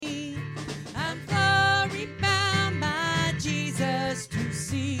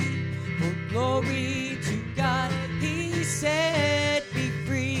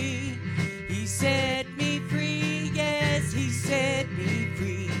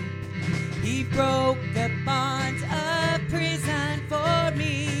broke the bonds of prison for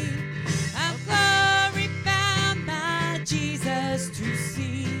me. I'm glory bound, my Jesus to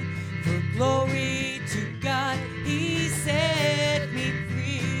see. For glory to God, He set me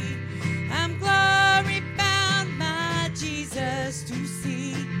free. I'm glory bound, my Jesus to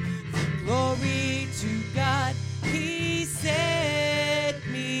see. For glory to God, He set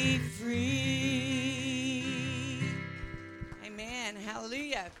me free. Amen.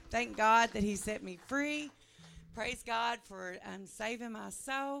 Hallelujah. Thank God that He set me free. Praise God for saving my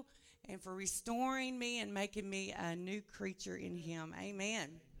soul and for restoring me and making me a new creature in Him.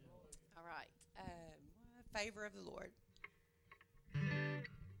 Amen. All right. Favor of the Lord.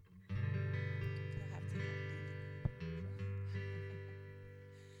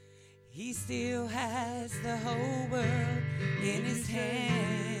 He still has the whole world in His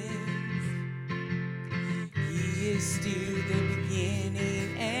hands. He is still the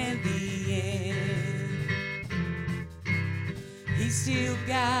beginning and the end. He still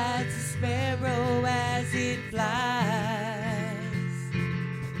guides the sparrow as it flies.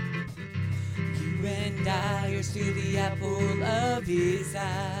 You and I are still the apple of His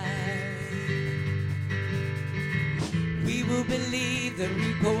eye. We will believe the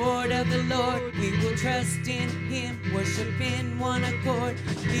report of the Lord. We will trust in Him, worship in one accord.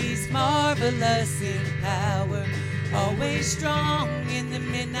 He's marvelous in power, always strong in the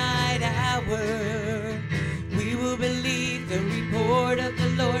midnight hour. We will believe the report of the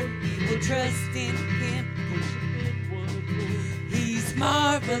Lord. We will trust in Him, worship in one accord. He's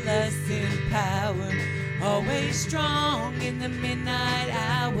marvelous in power, always strong in the midnight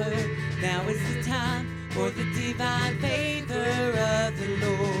hour. Now is the time for the divine favor of the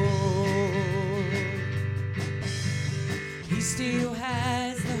Lord. He still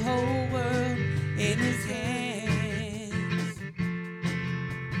has the whole world in His hands.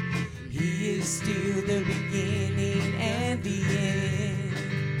 He is still the beginning and the end.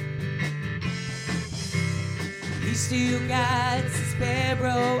 He still guides the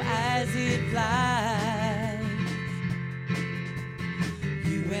sparrow as it flies.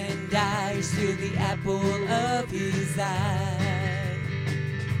 You and I are still the apple of His eye.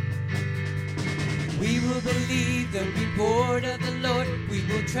 We will believe the report of the Lord. We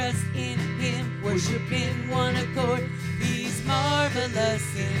will trust in Him, worship in one accord. He's marvelous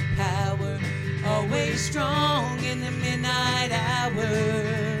in power, always strong in the midnight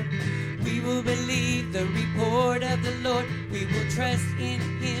hour. We will believe the report of the Lord. We will trust in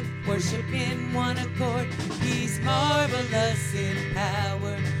Him, worship in one accord. He's marvelous in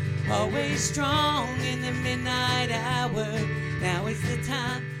power, always strong in the midnight hour. Now is the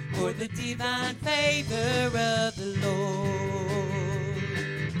time for the divine favor of the Lord.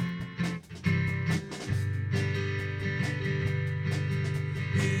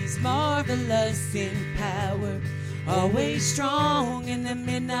 He's marvelous in power, always strong in the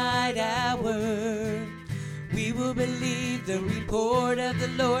midnight hour. We will believe the report of the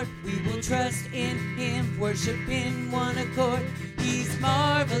Lord. We will trust in Him, worship in one accord. He's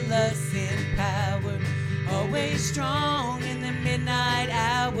marvelous in power, always strong in the midnight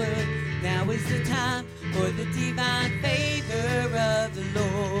hour. Now is the time for the divine favor of the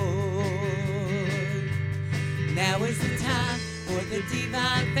Lord. Now is the time for the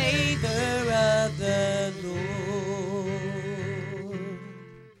divine favor of the Lord.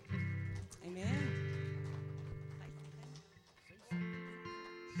 Amen.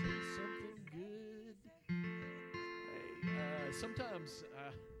 Say something good.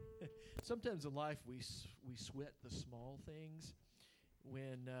 Hey, sometimes in life we sweat the small things.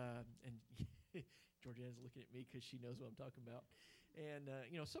 When and Georgiana's looking at me because she knows what I'm talking about. And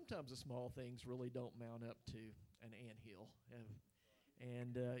sometimes the small things really don't mount up to an anthill.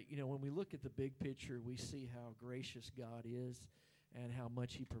 And when we look at the big picture, we see how gracious God is and how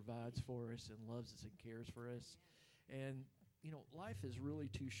much He provides for us and loves us and cares for us. And life is really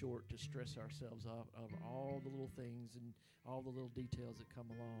too short to stress ourselves out of all the little things and all the little details that come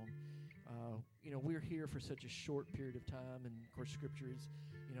along. We're here for such a short period of time, and of course, Scripture is,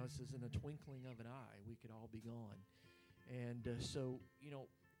 it says, in a twinkling of an eye, we could all be gone. And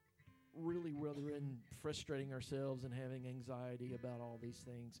really, rather than frustrating ourselves and having anxiety about all these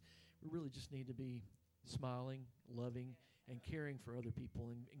things, we really just need to be smiling, loving, and caring for other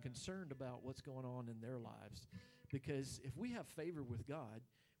people and concerned about what's going on in their lives. Because if we have favor with God,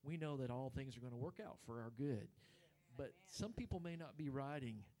 we know that all things are going to work out for our good. But some people may not be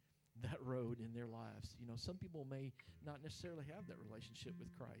riding that road in their lives. Some people may not necessarily have that relationship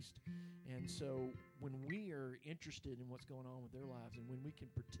with Christ. And so when we are interested in what's going on with their lives and when we can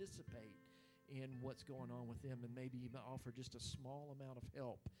participate in what's going on with them and maybe even offer just a small amount of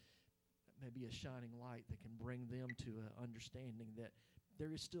help, maybe a shining light that can bring them to an understanding that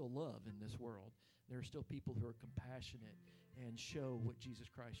there is still love in this world. There are still people who are compassionate and show what Jesus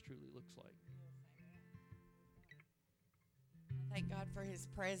Christ truly looks like. Thank God for His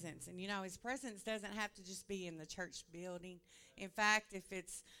presence. And, His presence doesn't have to just be in the church building. In fact, if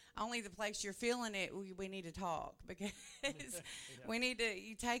it's only the place you're feeling it, we need to talk because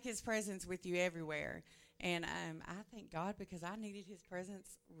you take His presence with you everywhere. And I thank God because I needed His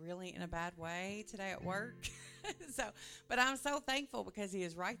presence really in a bad way today at work. But I'm so thankful because He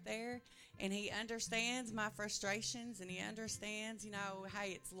is right there and He understands my frustrations and He understands,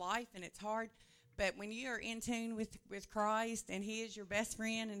 hey, it's life and it's hard. But when you are in tune with Christ and He is your best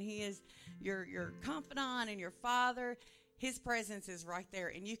friend and He is your confidant and your Father, His presence is right there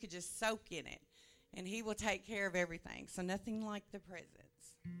and you could just soak in it and He will take care of everything. So nothing like the presence.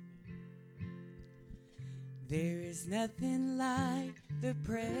 There is nothing like the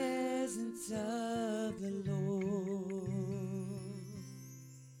presence of the Lord.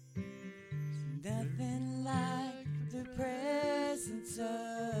 Nothing like the presence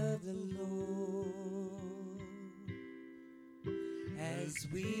of the Lord. As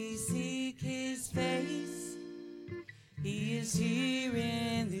we seek His face, He is here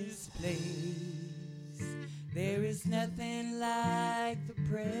in this place. There is nothing like the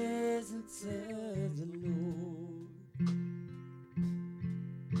presence of the Lord.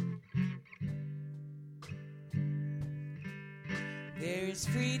 There is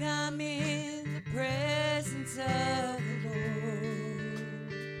freedom in the presence of the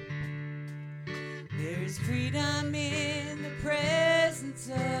Lord. There is freedom in the presence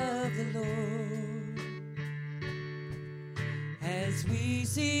of the Lord. As we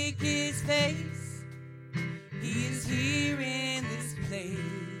seek His face, He is here in this place.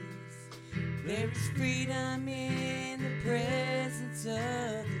 There is freedom in the presence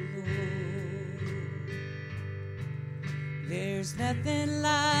of the Lord. There's nothing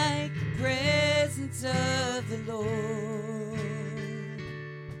like the presence of the Lord.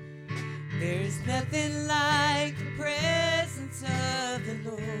 There's nothing like the presence of the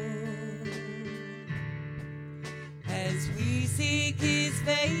Lord. As we seek His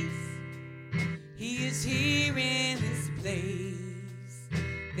face, He is here in this place.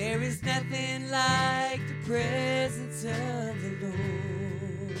 There is nothing like the presence of the Lord.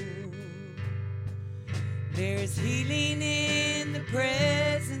 There is healing in the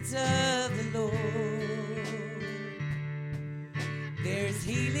presence of the Lord. There is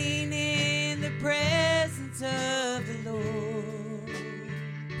healing in the presence of the Lord.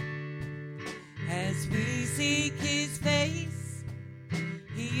 As we seek His face,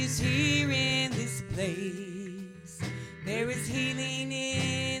 He is here in this place. There is healing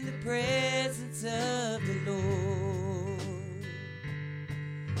in the presence of the Lord.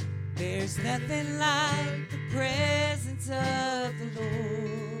 There's nothing like the presence of the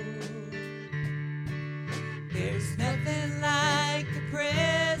Lord. There's nothing like the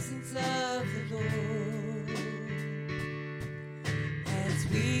presence of the Lord. As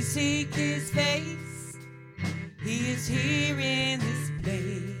we seek His face, He is here in this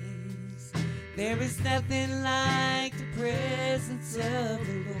place. There is nothing like the presence of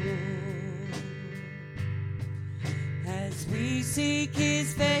the Lord. As we seek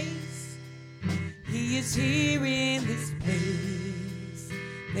His face, He is here in this place.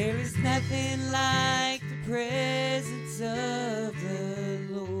 There is nothing like the presence of the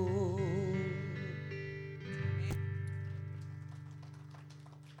Lord.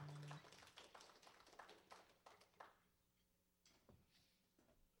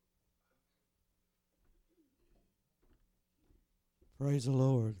 Praise the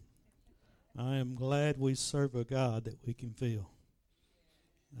Lord. I am glad we serve a God that we can feel.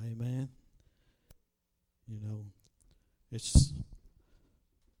 Amen. It's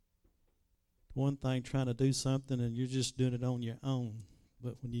one thing trying to do something and you're just doing it on your own.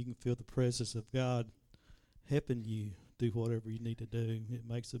 But when you can feel the presence of God helping you do whatever you need to do, it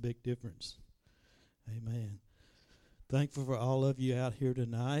makes a big difference. Amen. Thankful for all of you out here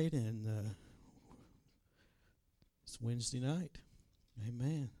tonight, and it's Wednesday night.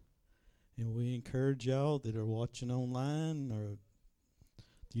 Amen. And we encourage y'all that are watching online, or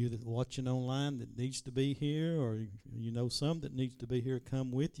you that are watching online that needs to be here, or some that needs to be here,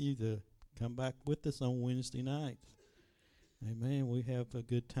 come with you to come back with us on Wednesday night. Amen. We have a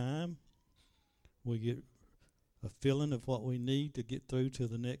good time. We get a feeling of what we need to get through to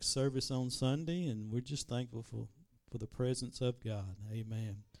the next service on Sunday, and we're just thankful for the presence of God.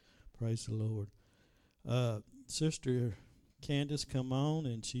 Amen. Praise the Lord. Sister Candace come on,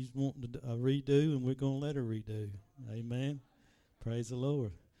 and she's wanting a redo, and we're going to let her redo. Amen. Praise the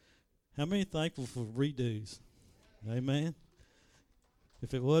Lord. How many thankful for redos? Amen.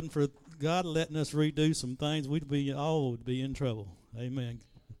 If it wasn't for God letting us redo some things, we'd be in trouble. Amen.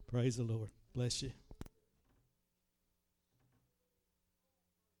 Praise the Lord. Bless you.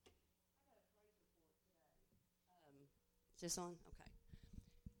 Is this on? Okay.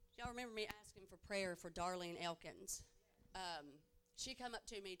 Y'all remember me asking for prayer for Darlene Elkins? She come up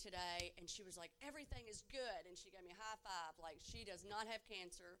to me today, and she was like, everything is good, and she gave me a high five, like she does not have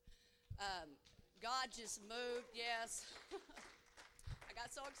cancer. God just moved, yes. I got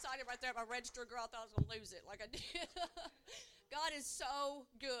so excited right there at my register, girl, I thought I was going to lose it like I did. God is so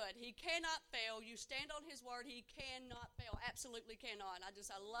good. He cannot fail. You stand on his word. He cannot fail, absolutely cannot. And I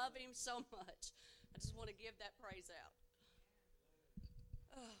love him so much. I just want to give that praise out.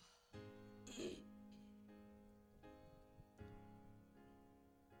 Oh.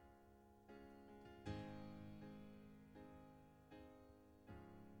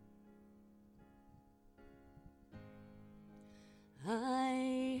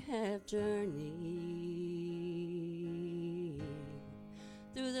 I have journeyed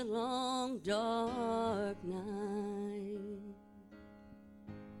through the long dark night,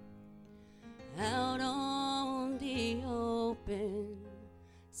 out on the open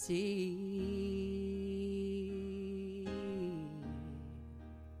sea.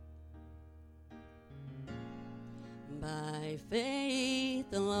 By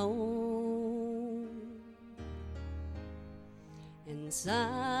faith alone and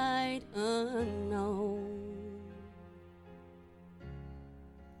sight unknown,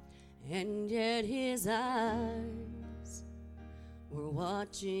 and yet his eyes were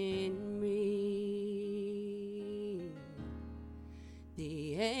watching me.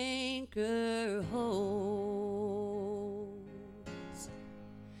 The anchor holds,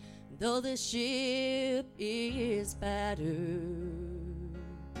 though the ship is battered.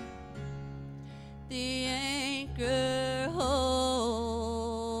 The anchor holds,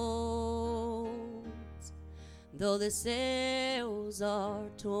 though the sails are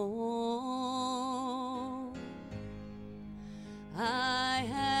torn. I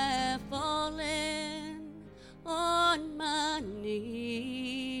have fallen on my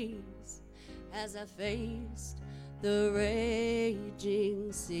knees as I faced the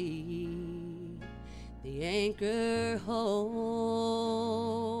raging sea. The anchor holds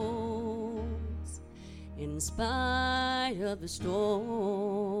in spite of the storm.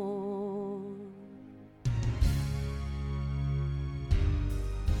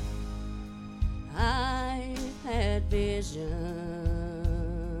 I've had visions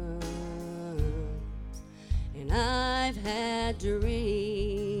and I've had dreams.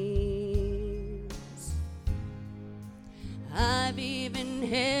 I've even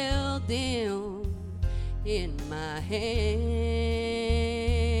held them in my hand.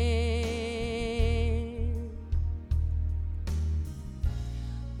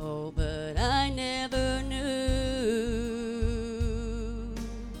 Oh, but I never knew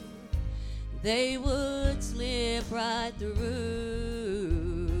they would slip right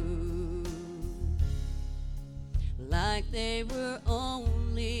through, like they were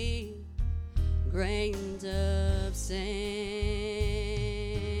only grains of sand.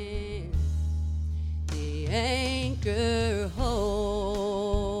 The anchor holds,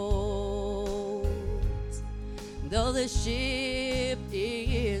 though the ship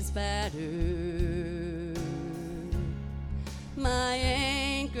is battered. My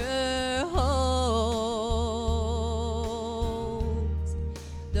anchor holds,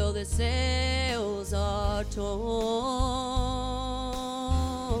 though the sails are torn.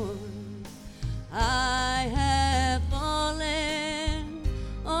 I have fallen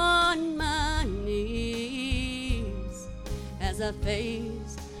on my knees as I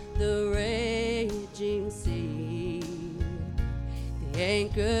faced the raging sea. The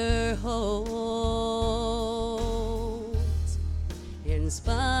anchor holds in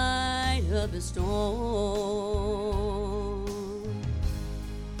spite of the storm.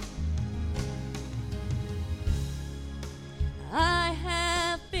 I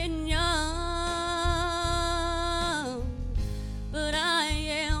have been young, but I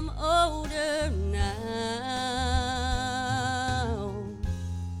am older now,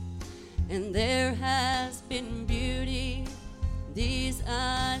 and there has been beauty these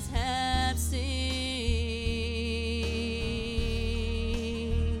eyes have seen,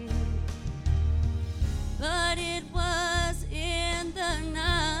 but it was in the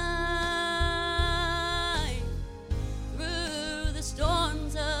night, through the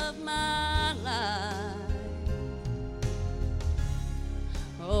storms of my life.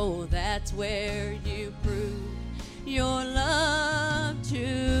 Oh, that's where you prove your love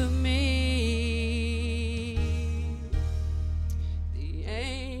to me.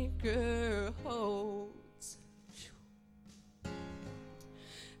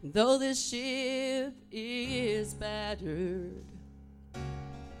 Though this ship is battered,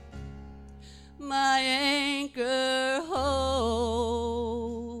 my anchor holds.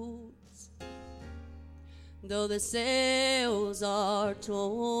 Though the sails are torn,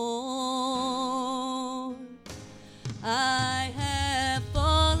 I have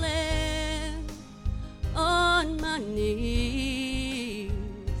fallen on my knees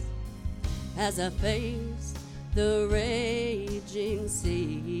as I face the raging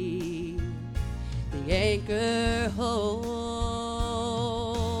sea. The anchor holds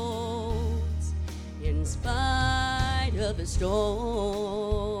in spite of the storm.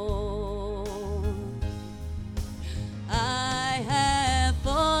 I have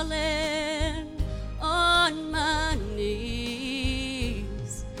fallen on my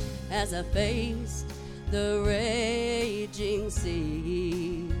knees as I faced the raging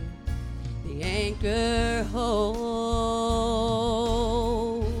sea. The anchor holds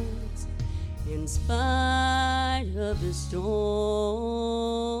in spite of the storm.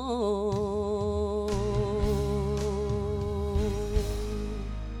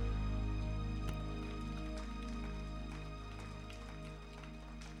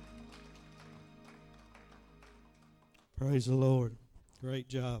 Praise the Lord. Great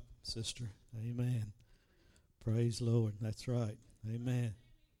job, sister. Amen. Praise the Lord. That's right. Amen.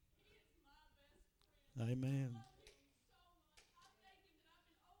 Amen.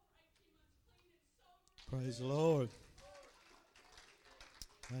 Praise the Lord.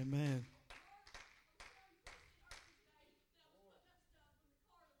 Amen.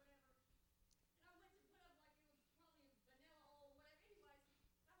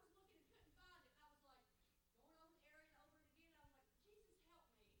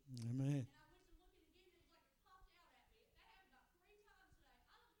 Amen.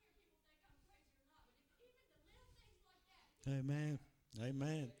 Amen.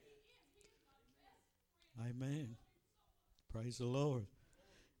 Amen. Amen. Praise the Lord.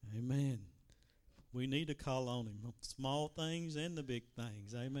 Amen. We need to call on Him. Small things and the big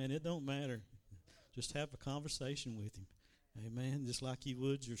things. Amen. It don't matter. Just have a conversation with Him. Amen. Just like you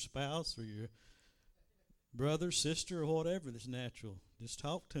would your spouse or your brother, sister, or whatever that's natural. Just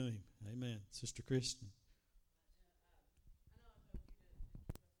talk to Him. Amen. Sister Kristen.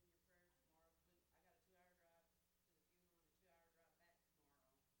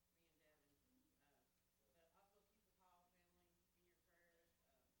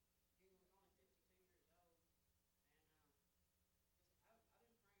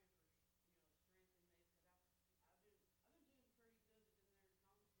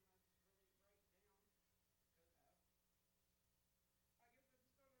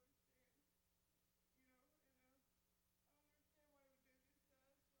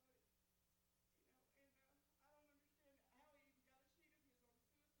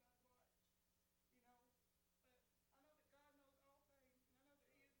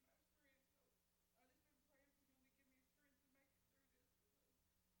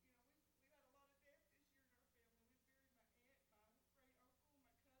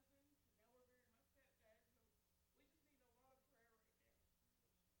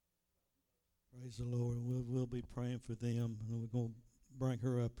 Praise the Lord. We'll be praying for them. And we're going to bring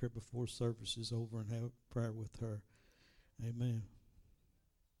her up here before service is over and have prayer with her. Amen.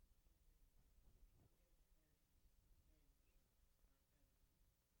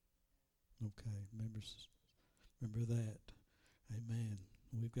 Okay, remember that. Amen.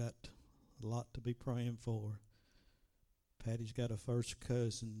 We've got a lot to be praying for. Patty's got a first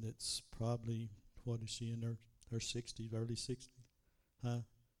cousin that's probably, what is she, in her 60s, early 60s? Huh?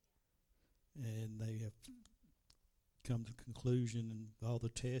 And they have come to the conclusion and all the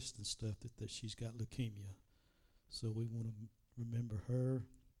tests and stuff that she's got leukemia. So we want to remember her.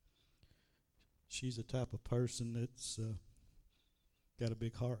 She's the type of person that's got a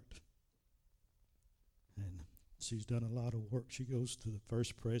big heart. And she's done a lot of work. She goes to the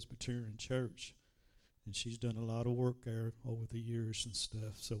First Presbyterian Church, and she's done a lot of work there over the years and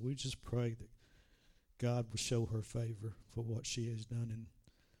stuff. So we just pray that God will show her favor for what she has done in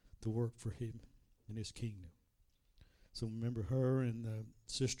the work for Him in His kingdom. So remember her and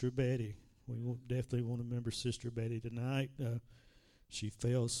Sister Betty. We definitely want to remember Sister Betty tonight. She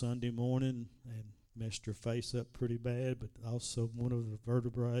fell Sunday morning and messed her face up pretty bad, but also one of the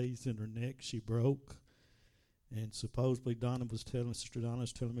vertebrae in her neck she broke. And supposedly Sister Donna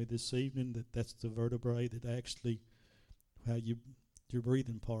was telling me this evening that that's the vertebrae that actually, how your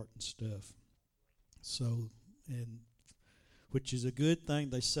breathing part and stuff. So, and which is a good thing.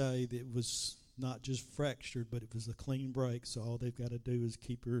 They say that it was not just fractured, but it was a clean break. So all they've got to do is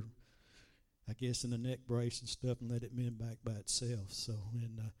keep her, I guess, in the neck brace and stuff and let it mend back by itself. So,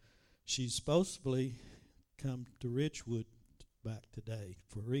 and She's supposedly come to Ridgewood back today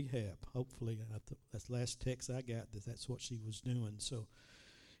for rehab. Hopefully, that's the last text I got that's what she was doing. So,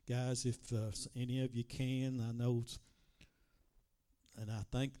 guys, if any of you can, I know, and I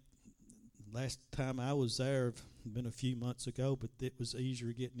think last time I was there been a few months ago, but it was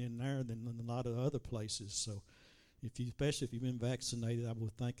easier getting in there than in a lot of other places. So, especially if you've been vaccinated, I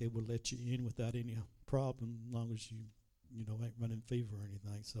would think they would let you in without any problem, as long as you ain't running fever or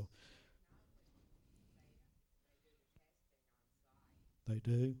anything. So. They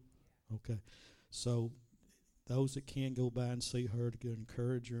do? Okay. So those that can go by and see her to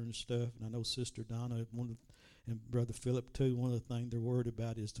encourage her and stuff. And I know Sister Donna and Brother Philip too, one of the things they're worried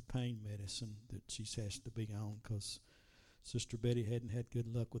about is the pain medicine that she has to be on, because Sister Betty hadn't had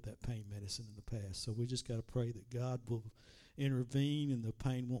good luck with that pain medicine in the past. So we just got to pray that God will intervene and the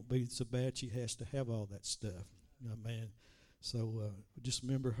pain won't be so bad she has to have all that stuff. Amen. So just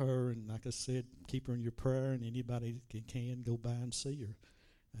remember her, and like I said, keep her in your prayer, and anybody that can go by and see her.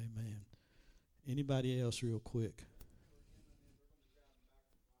 Amen. Anybody else real quick?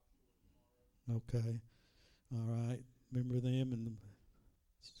 Okay. All right. Remember them and the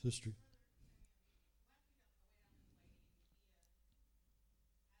sister.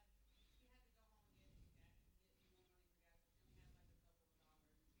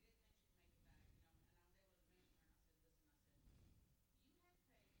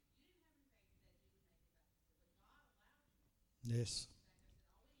 Yes.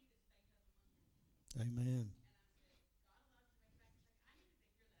 Amen.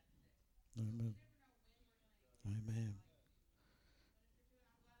 Amen. Amen.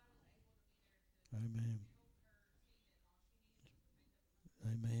 Amen.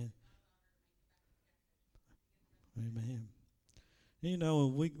 Amen. Amen.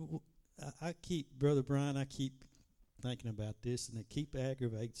 I keep, Brother Brian, I keep thinking about this, and it keep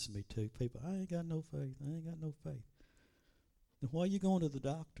aggravates me too. People, I ain't got no faith. I ain't got no faith. Then why are you going to the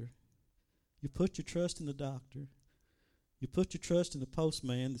doctor? You put your trust in the doctor. You put your trust in the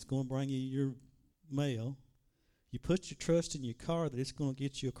postman that's going to bring you your mail. You put your trust in your car that it's going to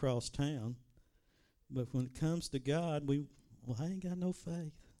get you across town. But when it comes to God, I ain't got no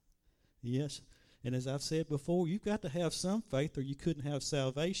faith. Yes. And as I've said before, you've got to have some faith or you couldn't have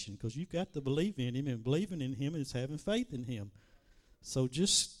salvation, because you've got to believe in Him, and believing in Him is having faith in Him. So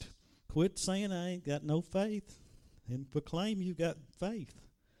just quit saying I ain't got no faith and proclaim you got faith.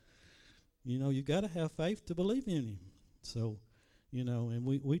 You've got to have faith to believe in Him. So, and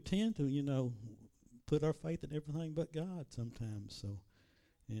we tend to, put our faith in everything but God sometimes. So,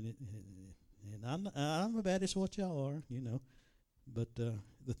 and I'm about as what y'all are, But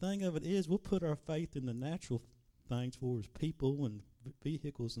the thing of it is, we'll put our faith in the natural things for us, people and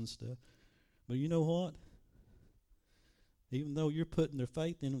vehicles and stuff. But you know what? Even though you're putting their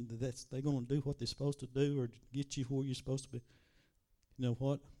faith in them, they're going to do what they're supposed to do or get you where you're supposed to be. You know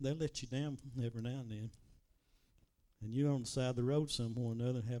what? They'll let you down every now and then. And you're on the side of the road somewhere or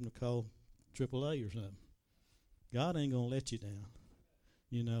another having to call AAA or something. God ain't going to let you down.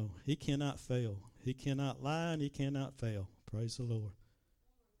 He cannot fail. He cannot lie and He cannot fail. Praise the Lord.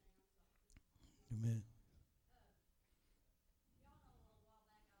 Amen.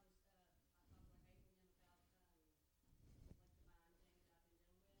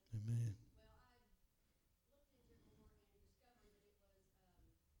 Amen.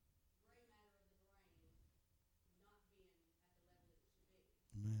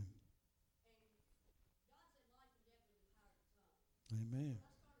 Amen.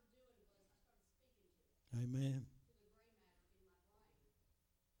 Amen.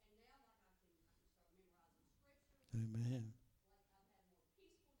 Amen.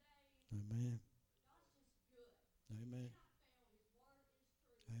 Amen. Amen. Amen.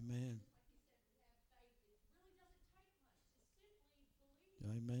 Amen.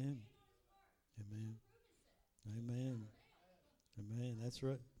 Amen. Amen. Amen. Amen. That's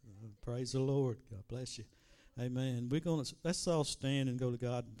right. Praise the Lord. God bless you. Amen. Let's all stand and go to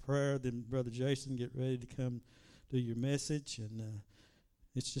God in prayer. Then Brother Jason, get ready to come do your message. And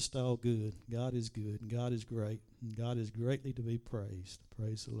it's just all good. God is good, and God is great, and God is greatly to be praised.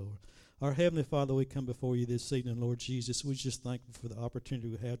 Praise the Lord. Our Heavenly Father, we come before you this evening, Lord Jesus. We're just thankful for the opportunity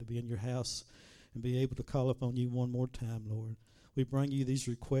we have to be in your house and be able to call upon you one more time, Lord. We bring you these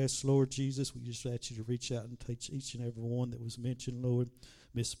requests, Lord Jesus. We just ask you to reach out and touch each and every one that was mentioned, Lord.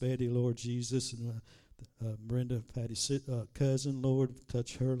 Miss Betty, Lord Jesus, and Brenda, Patty's cousin, Lord.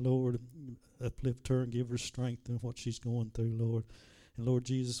 Touch her, Lord. Uplift her and give her strength in what she's going through, Lord. And Lord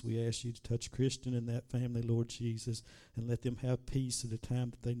Jesus, we ask you to touch Kristen and that family, Lord Jesus, and let them have peace at the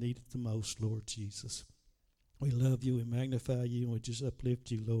time that they need it the most, Lord Jesus. We love you, we magnify you, and we just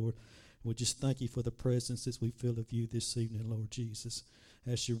uplift you, Lord. We just thank you for the presence that we feel of you this evening, Lord Jesus.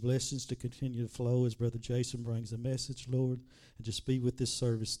 Ask your blessings to continue to flow as Brother Jason brings the message, Lord, and just be with this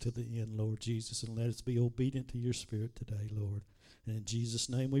service to the end, Lord Jesus, and let us be obedient to your Spirit today, Lord. And in Jesus'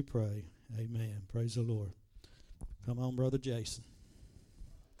 name we pray. Amen. Praise the Lord. Come on, Brother Jason.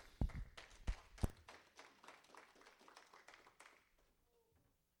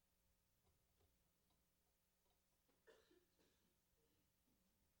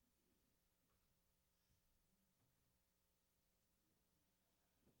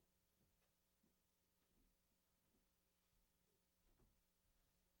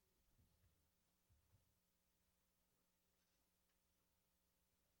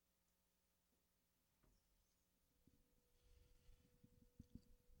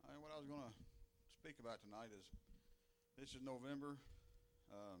 What I was going to speak about tonight is this is November,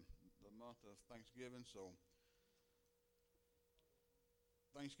 the month of Thanksgiving. So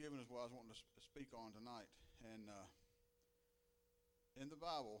Thanksgiving is what I was wanting to speak on tonight. And in the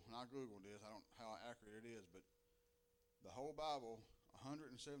Bible, and I Googled this, I don't know how accurate it is, but the whole Bible,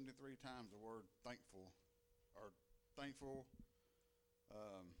 173 times the word thankful or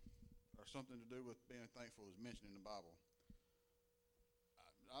or something to do with being thankful is mentioned in the Bible.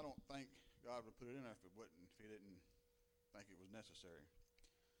 I don't think God would put it in there if he didn't think it was necessary.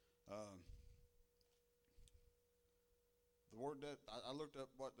 The word that I looked up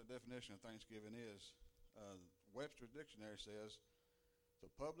what the definition of Thanksgiving is. Webster's Dictionary says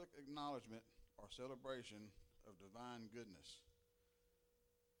the public acknowledgement or celebration of divine goodness,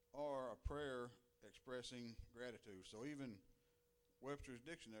 or a prayer expressing gratitude. So even Webster's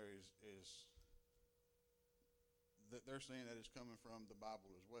Dictionary is that they're saying that it's coming from the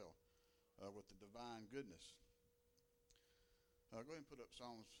Bible as well, with the divine goodness. Go ahead and put up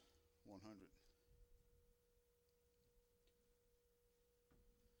Psalms 100.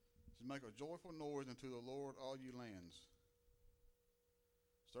 It says, make a joyful noise unto the Lord, all you lands.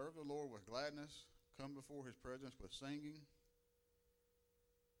 Serve the Lord with gladness. Come before his presence with singing.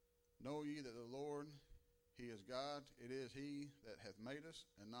 Know ye that the Lord, he is God. It is he that hath made us,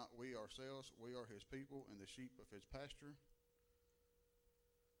 and not we ourselves. We are his people and the sheep of his pasture.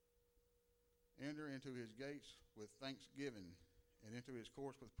 Enter into his gates with thanksgiving, and into his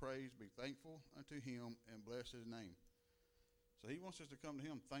courts with praise. Be thankful unto him, and bless his name. So he wants us to come to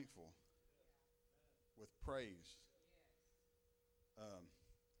him thankful, with praise.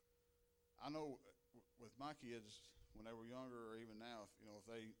 I know with my kids, when they were younger, or even now, if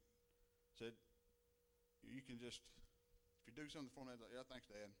they said, you can just, if you do something for them, they're like, yeah, thanks,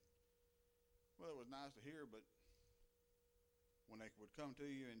 Dad. Well, it was nice to hear, but when they would come to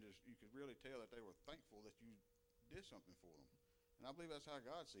you and just, you could really tell that they were thankful that you did something for them. And I believe that's how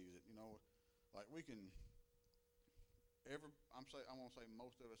God sees it. Like we can, I'm going to say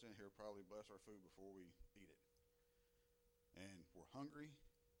most of us in here probably bless our food before we eat it. And we're hungry,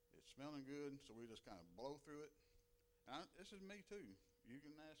 it's smelling good, so we just kind of blow through it. And this is me too. You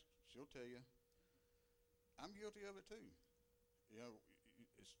can ask, she'll tell you. I'm guilty of it too.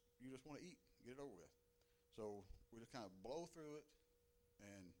 You just want to eat, get it over with. So we just kind of blow through it,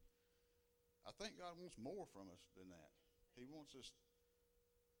 and I think God wants more from us than that. He wants us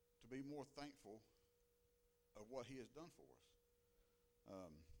to be more thankful of what he has done for us.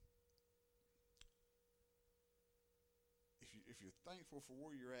 If you're thankful for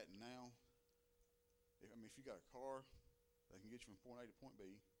where you're at now, if you got a car that can get you from point A to point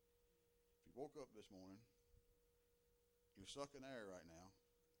B, if you woke up this morning, you're sucking air right now,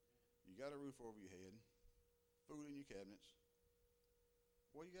 you got a roof over your head, food in your cabinets,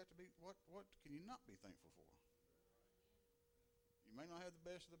 what can you not be thankful for? You may not have the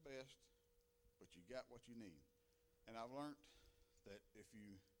best of the best, but you got what you need. And I've learned that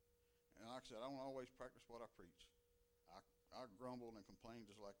and like I said, I don't always practice what I preach. I grumble and complain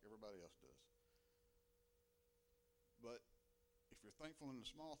just like everybody else does. But if you're thankful in the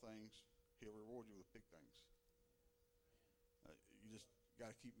small things, he'll reward you with big things. You just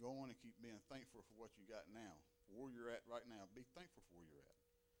got to keep going and keep being thankful for what you got now, for where you're at right now. Be thankful for where you're at.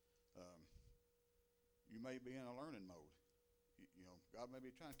 You may be in a learning mode. God may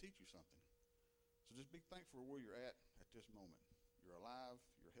be trying to teach you something. So just be thankful for where you're at this moment. You're alive.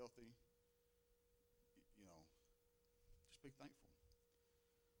 You're healthy. Just be thankful.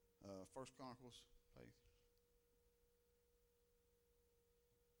 First Chronicles, Faith.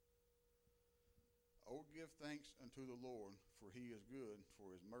 Oh, give thanks unto the Lord, for he is good,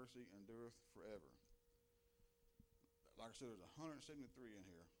 for his mercy endureth forever. Like I said, there's 173 in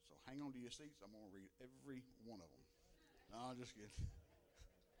here, so hang on to your seats. I'm going to read every one of them. No, I'm just kidding.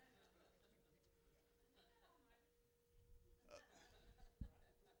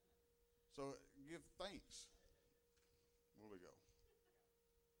 So give thanks. Where we go?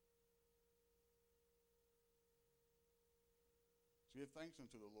 So give thanks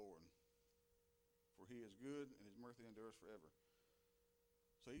unto the Lord, for he is good and his mercy endures forever.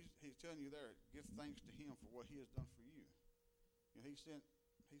 So he's telling you there, give thanks to him for what he has done for you. You know, he sent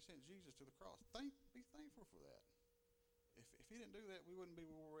Jesus to the cross. Be thankful for that. If he didn't do that, we wouldn't be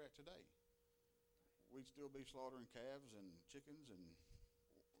where we're at today. We'd still be slaughtering calves and chickens and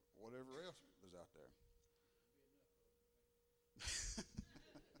whatever else was out there.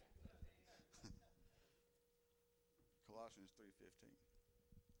 Colossians 3:15.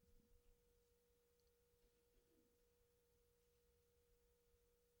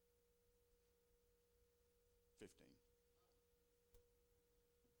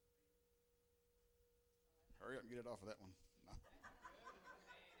 Hurry up and get it off of that one. No.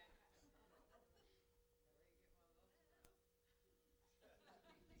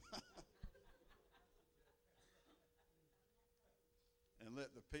 And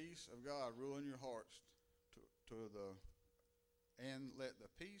let the peace of God rule in your hearts and let the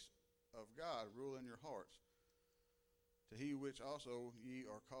peace of God rule in your hearts, to he which also ye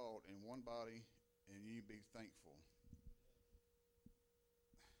are called in one body, and ye be thankful.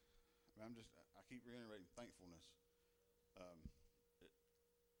 I keep reiterating thankfulness.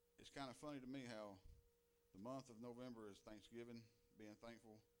 It's kind of funny to me how the month of November is Thanksgiving, being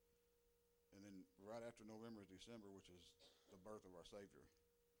thankful, and then right after November is December, which is the birth of our Savior.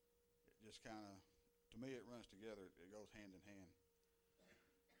 It just kind of, to me, it runs together. It goes hand in hand.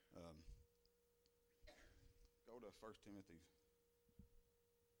 Go to 1 Timothy.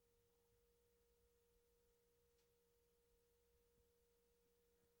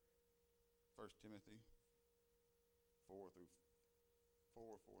 1 Timothy 4 and 5.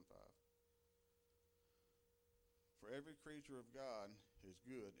 For every creature of God is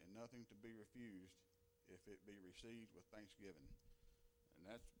good and nothing to be refused if it be received with thanksgiving. And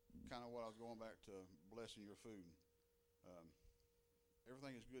that's kind of what I was going back to, blessing your food.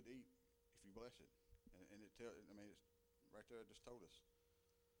 Everything is good to eat if you bless it. And it's right there, it just told us.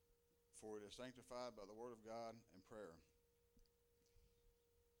 For it is sanctified by the word of God and prayer.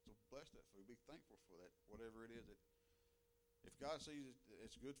 So bless that food. Be thankful for that, whatever it is. If God sees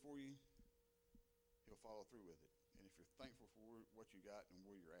it's good for you, he'll follow through with it. And if you're thankful for what you got and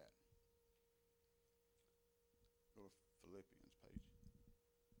where you're at. Go to Philippians page.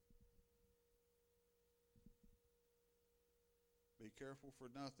 Be careful for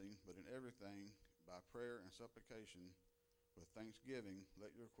nothing, but in everything, by prayer and supplication, with thanksgiving,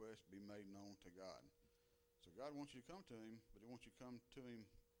 let your requests be made known to God. So God wants you to come to him, but he wants you to come to him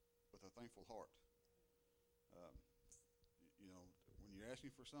with a thankful heart. When you're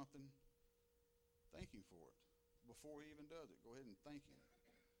asking for something, thank him for it. Before he even does it, go ahead and thank him.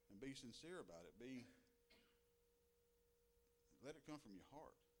 And be sincere about it. Let it come from your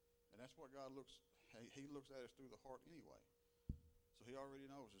heart. And that's what God looks, he looks at us through the heart anyway. So he already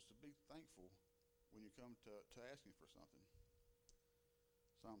knows us to be thankful when you come to asking for something.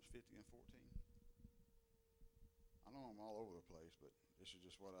 Psalms 50 and 14. I know I'm all over the place, but this is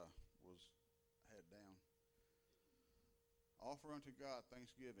just what I had down. Offer unto God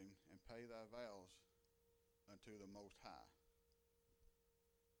thanksgiving and pay thy vows unto the Most High.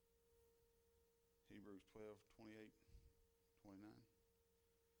 Hebrews 12:28-29.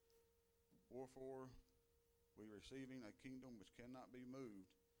 Wherefore, we receiving a kingdom which cannot be moved,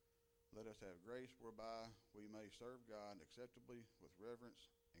 let us have grace whereby we may serve God acceptably with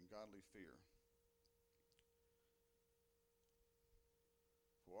reverence and godly fear.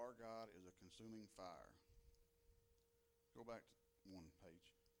 For our God is a consuming fire. Go back to one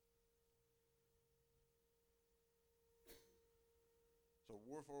page. So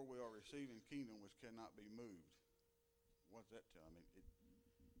wherefore we are receiving kingdom which cannot be moved. What does that tell?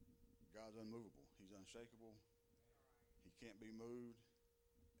 God's unmovable. He's unshakable. He can't be moved.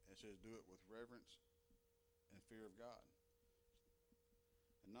 It says do it with reverence and fear of God.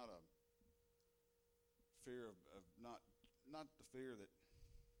 And not a fear of not the fear that,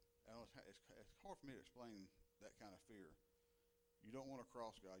 it's hard for me to explain that kind of fear. You don't want to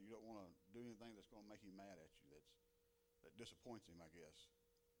cross God. You don't want to do anything that's going to make him mad at you. That disappoints him, I guess.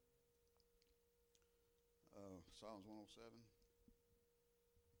 Psalms 107.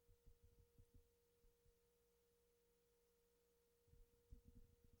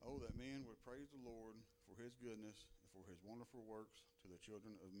 Oh, that men would praise the Lord for his goodness and for his wonderful works to the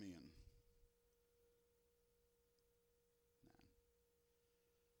children of men. 9.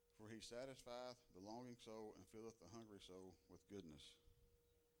 For he satisfieth the longing soul and filleth the hungry soul with goodness.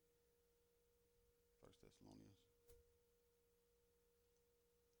 1 Thessalonians.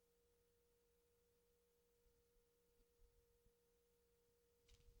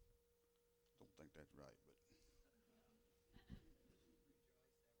 think that's right, but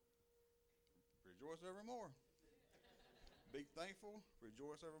rejoice evermore. Be thankful,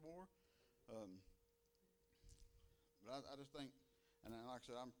 rejoice evermore. But I just think, and then like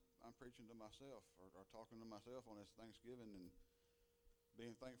I said, I'm preaching to myself or talking to myself on this Thanksgiving and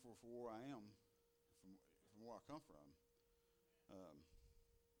being thankful for where I am, from where I come from. I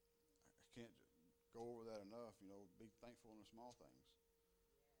can't go over that enough. You know, be thankful in the small things.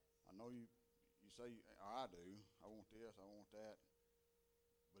 I know you say, or I do, I want this, I want that,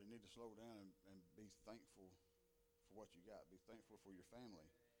 but you need to slow down and be thankful for what you got. Be thankful for your family.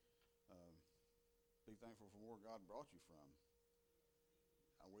 Be thankful for where God brought you from.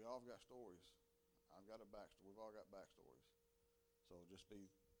 We all got stories. I've got a backstory. We've all got backstories. So just be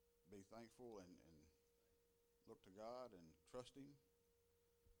thankful and look to God and trust Him.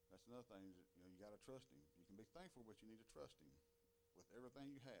 That's another thing. You know, you got to trust Him. You can be thankful, but you need to trust Him with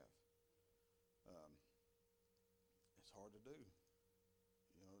everything you have. It's hard to do.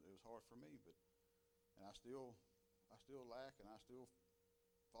 You know, it was hard for me, and I still lack, and I still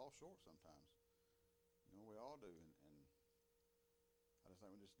fall short sometimes. You know, we all do, and I just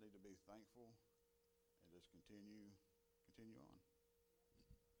think we just need to be thankful and just continue on. I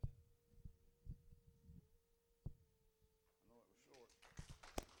know it was short.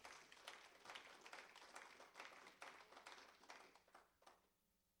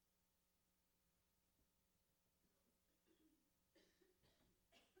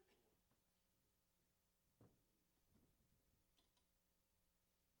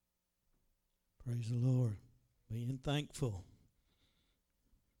 Praise the Lord. Being thankful.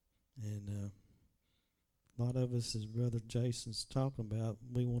 And a lot of us, as Brother Jason's talking about,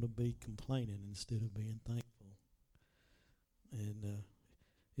 we want to be complaining instead of being thankful. And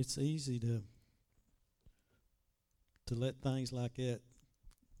it's easy to let things like that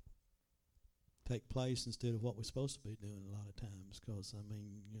take place instead of what we're supposed to be doing a lot of times. Because, I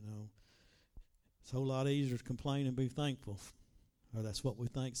mean, you know, it's a whole lot easier to complain and be thankful. Or that's what we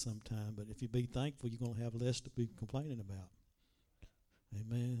think sometimes. But if you be thankful, you're going to have less to be complaining about.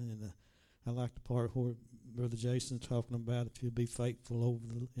 Amen. And I like the part where Brother Jason's talking about if you'll be faithful over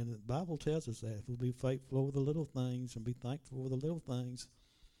and the Bible tells us that. If we'll be faithful over the little things and be thankful over the little things,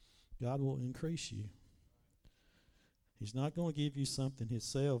 God will increase you. He's not going to give you something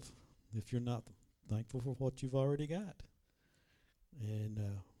Himself if you're not thankful for what you've already got. And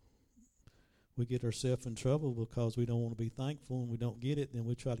we get ourselves in trouble because we don't want to be thankful and we don't get it, then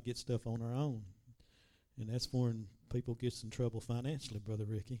we try to get stuff on our own. And that's when people get in trouble financially, Brother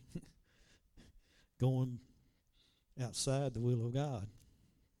Ricky. Going outside the will of God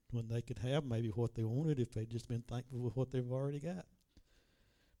when they could have maybe what they wanted if they'd just been thankful with what they've already got.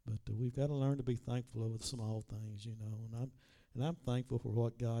 But we've got to learn to be thankful over the small things, you know. And I'm thankful for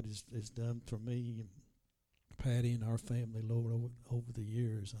what God has done for me and Patty and our family, Lord, over the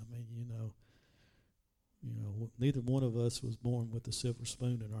years. I mean, you know, neither one of us was born with a silver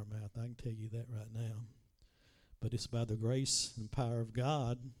spoon in our mouth. I can tell you that right now. But it's by the grace and power of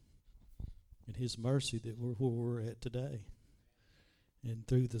God and His mercy that we're where we're at today. And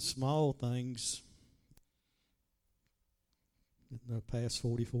through the small things, in the past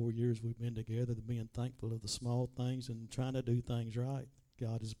 44 years we've been together, being thankful of the small things and trying to do things right,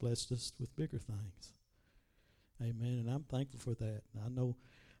 God has blessed us with bigger things. Amen. And I'm thankful for that. I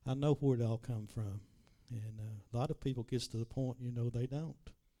know where it all come from. And a lot of people gets to the point, you know, they don't.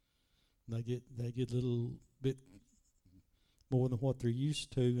 They get a little bit more than what they're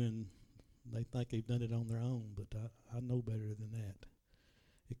used to, and they think they've done it on their own. But I know better than that.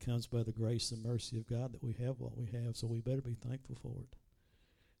 It comes by the grace and mercy of God that we have what we have, so we better be thankful for it.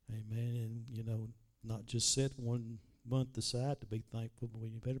 Amen. And, you know, not just set 1 month aside to be thankful, but we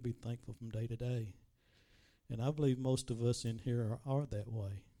better be thankful from day to day. And I believe most of us in here are that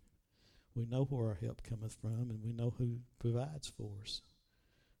way. We know where our help cometh from, and we know who provides for us.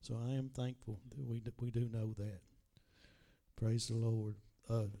 So I am thankful that we do know that. Praise the Lord.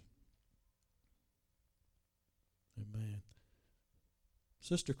 Amen.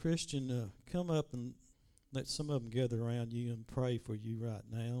 Sister Christian, come up and let some of them gather around you and pray for you right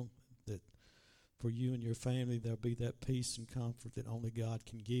now, that for you and your family there'll be that peace and comfort that only God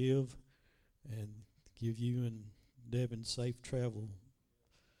can give, and give you and Devin safe travel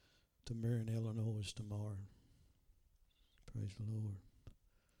to Marion, Illinois tomorrow. Praise the Lord.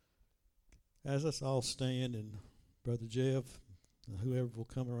 As us all stand, and Brother Jeff, and whoever will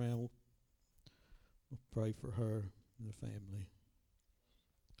come around, we'll pray for her and the family.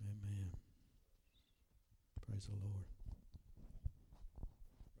 Amen. Praise the Lord.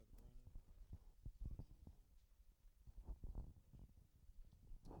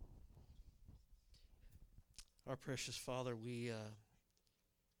 Our precious Father, we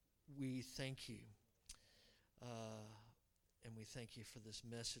thank you, and we thank you for this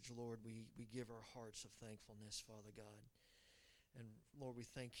message, Lord. We give our hearts of thankfulness, Father God. And Lord, we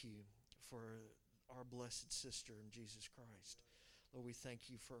thank you for our blessed sister in Jesus Christ. Lord, we thank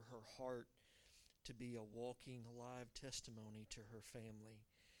you for her heart to be a walking, alive testimony to her family.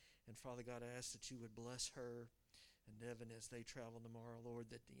 And Father God, I ask that you would bless her and Devin as they travel tomorrow,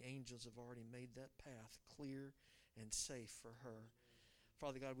 Lord, that the angels have already made that path clear and safe for her.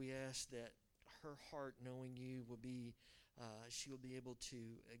 Father God, we ask that her heart, knowing you, will be, she will be able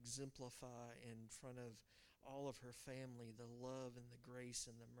to exemplify in front of all of her family the love and the grace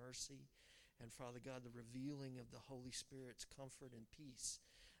and the mercy. And Father God, the revealing of the Holy Spirit's comfort and peace,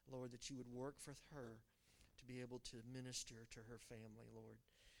 Lord, that you would work for her to be able to minister to her family, Lord.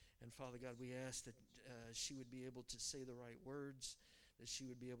 And Father God, we ask that she would be able to say the right words, that she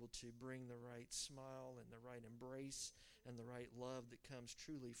would be able to bring the right smile and the right embrace and the right love that comes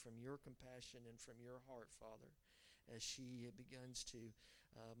truly from your compassion and from your heart, Father, as she begins to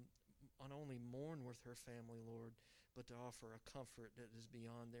not only mourn with her family, Lord, but to offer a comfort that is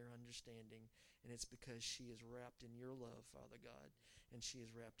beyond their understanding. And it's because she is wrapped in your love, Father God, and she is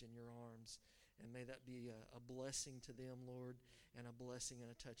wrapped in your arms. And may that be a blessing to them, Lord, and a blessing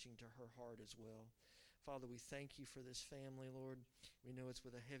and a touching to her heart as well. Father, we thank you for this family, Lord. We know it's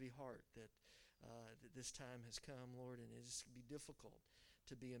with a heavy heart that this time has come, Lord, and it's going to be difficult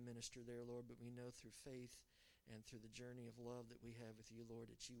to be a minister there, Lord, but we know through faith and through the journey of love that we have with you, Lord,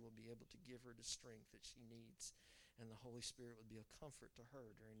 that you will be able to give her the strength that she needs, and the Holy Spirit would be a comfort to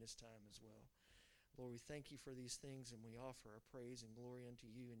her during this time as well. Lord, we thank you for these things, and we offer our praise and glory unto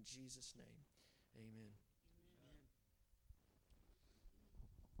you in Jesus' name. Amen.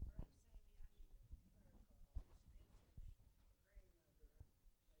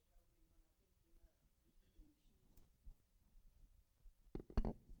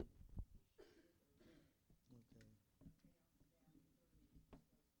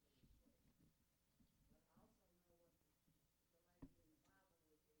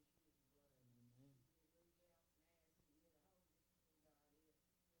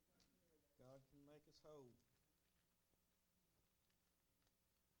 God can make us whole.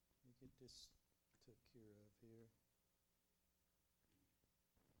 We get this took care of here.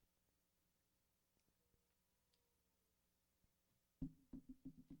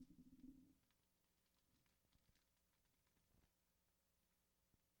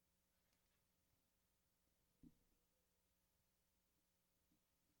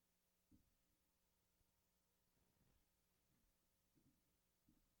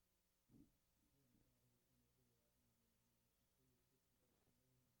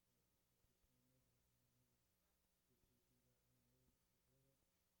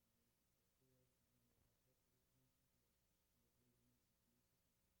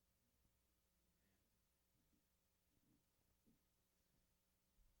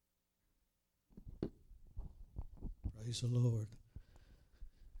 Praise the Lord.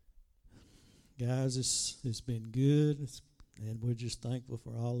 Guys, it's been good, and we're just thankful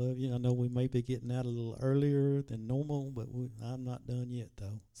for all of you. I know we may be getting out a little earlier than normal, but I'm not done yet,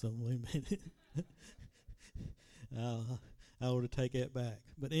 though. So wait a minute. I ought to take that back.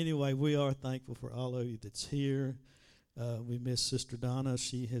 But anyway, we are thankful for all of you that's here. We miss Sister Donna.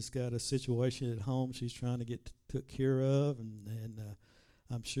 She has got a situation at home she's trying to get took care of, and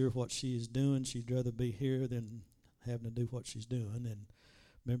I'm sure what she is doing, she'd rather be here than having to do what she's doing. And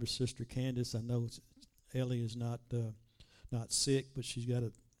remember Sister Candace, I know Ellie is not sick, but she's got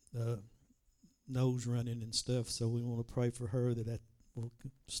a nose running and stuff, so we want to pray for her that will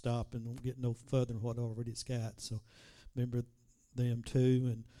stop and won't get no further than what already it's got. So remember them too.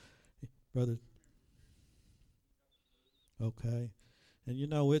 And Brother, okay. And you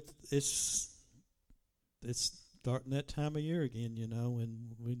know, it's starting that time of year again, you know,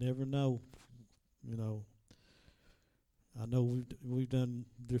 and we never know, you know. I know we've done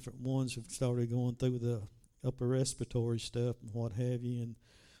different ones have started going through the upper respiratory stuff and what have you, and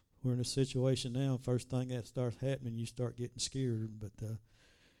we're in a situation now. First thing that starts happening, you start getting scared. But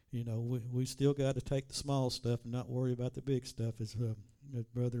you know, we still got to take the small stuff and not worry about the big stuff, as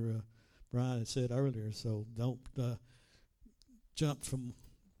Brother Brian had said earlier. So don't jump from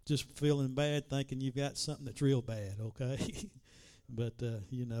just feeling bad thinking you've got something that's real bad. Okay, but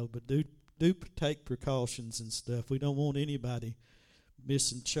you know, but do take precautions and stuff. We don't want anybody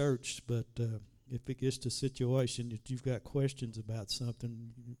missing church, but if it gets to a situation that you've got questions about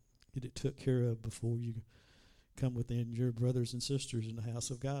something, get it took care of before you come within your brothers and sisters in the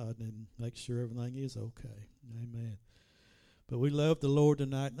house of God, and make sure everything is okay. Amen. But we love the Lord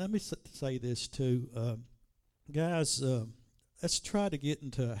tonight. Let me say this too. Guys, let's try to get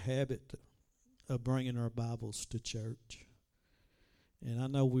into a habit of bringing our Bibles to church. And I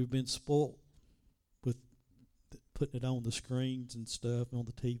know we've been spoiled with putting it on the screens and stuff, on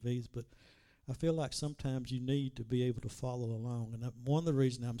the TVs, but I feel like sometimes you need to be able to follow along. And one of the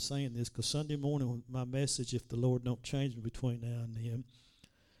reasons I'm saying this, because Sunday morning, my message, if the Lord don't change me between now and then,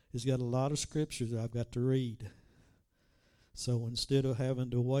 has got a lot of scriptures that I've got to read. So instead of having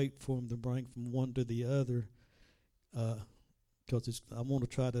to wait for them to bring from one to the other, because I want to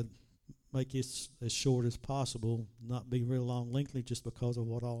try to make it as short as possible, not be real long, lengthy, just because of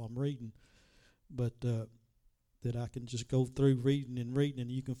what all I'm reading, but that I can just go through reading, and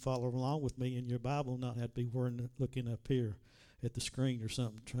you can follow along with me in your Bible, not have to be looking up here at the screen or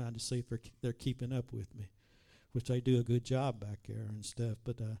something, trying to see if they're keeping up with me, which they do a good job back there and stuff.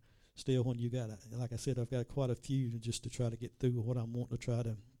 But still, when you got, like I said, I've got quite a few just to try to get through what I'm wanting to try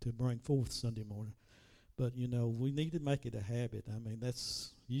to bring forth Sunday morning. But, we need to make it a habit. I mean,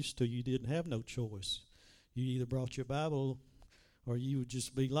 that's used to, you didn't have no choice. You either brought your Bible or you would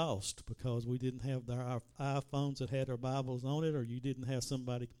just be lost, because we didn't have our iPhones that had our Bibles on it, or you didn't have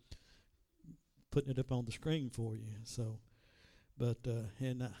somebody putting it up on the screen for you. So, but,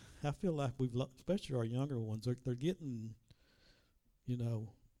 and I feel like especially our younger ones, they're getting,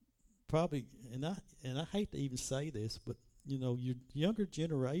 probably, and I hate to even say this, but your younger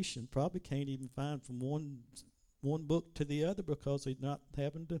generation probably can't even find from one book to the other because they're not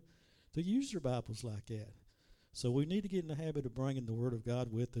having to use their Bibles like that. So we need to get in the habit of bringing the Word of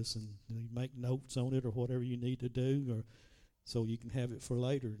God with us, and make notes on it or whatever you need to do, or so you can have it for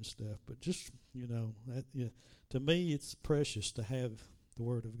later and stuff. But just to me, it's precious to have the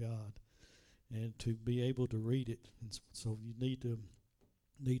Word of God and to be able to read it. And so you need to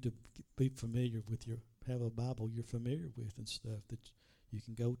be familiar with have a Bible you're familiar with and stuff that you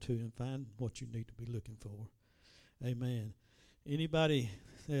can go to and find what you need to be looking for. Amen. Anybody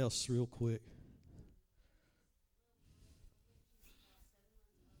else real quick?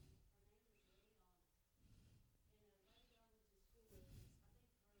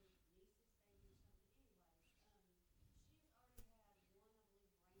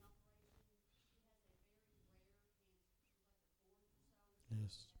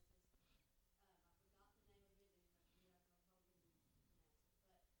 Yes.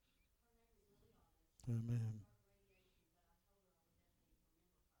 Amen.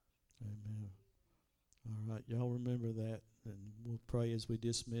 Amen. All right, y'all remember that, and we'll pray as we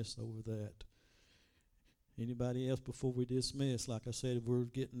dismiss over that. Anybody else before we dismiss? Like I said, we're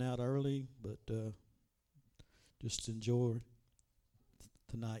getting out early, but just enjoy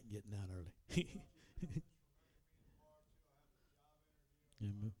tonight getting out early.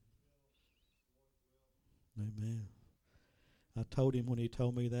 Amen. Amen. I told him when he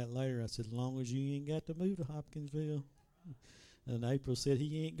told me that later, I said, as long as you ain't got to move to Hopkinsville. And April said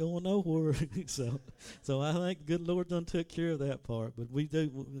he ain't going nowhere. so I think the good Lord done took care of that part. But we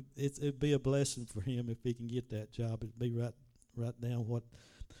do. It'd be a blessing for him if he can get that job. It'd be right down what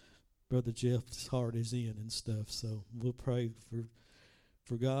Brother Jeff's heart is in and stuff. So we'll pray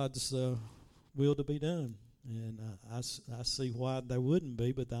for God's will to be done. And I see why there wouldn't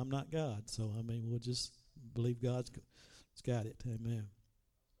be, but I'm not God. So, I mean, we'll just believe God's got it. Amen.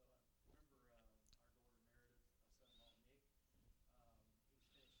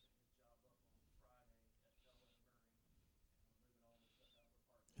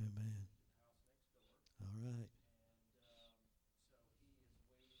 Amen. All right.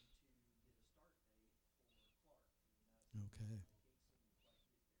 Okay.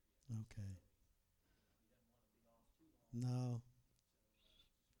 Okay. No.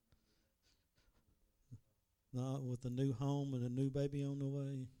 Not with a new home and a new baby on the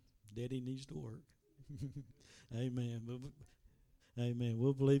way. Daddy needs to work. Amen. Amen.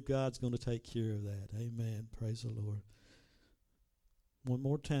 We'll believe God's going to take care of that. Amen. Praise the Lord. One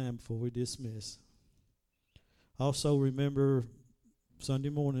more time before we dismiss. Also remember Sunday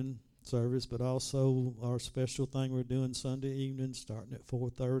morning service, but also our special thing we're doing Sunday evening starting at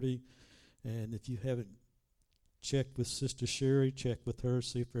 4:30. And if you haven't checked with Sister Sherry, check with her,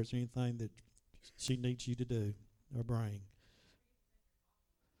 see if there's anything that she needs you to do or bring.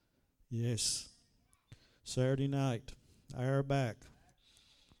 Yes. Saturday night, hour back.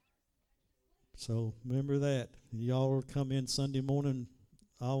 So remember that. Y'all will come in Sunday morning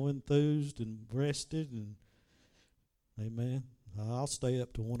all enthused and rested, and amen. I'll stay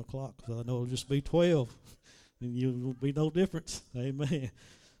up to 1 o'clock because I know it'll just be 12 and you'll be no difference. Amen.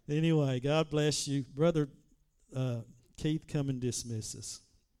 Anyway, God bless you. Brother Keith, come and dismiss us.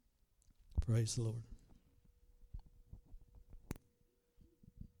 Praise the Lord.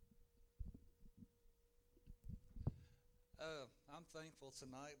 I'm thankful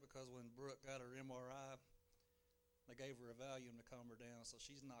tonight because when Brooke got her MRI, they gave her a Valium to calm her down, so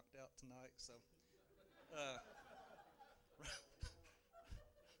she's knocked out tonight. So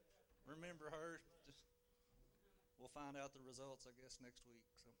remember her. We'll find out the results, I guess, next week.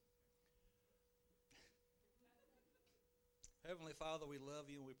 So, Heavenly Father, we love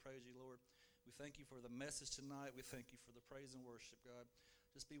you and we praise you, Lord. We thank you for the message tonight. We thank you for the praise and worship, God.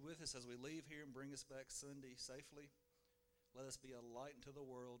 Just be with us as we leave here and bring us back Sunday safely. Let us be a light into the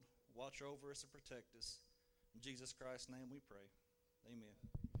world. Watch over us and protect us. In Jesus Christ's name we pray.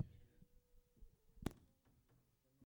 Amen.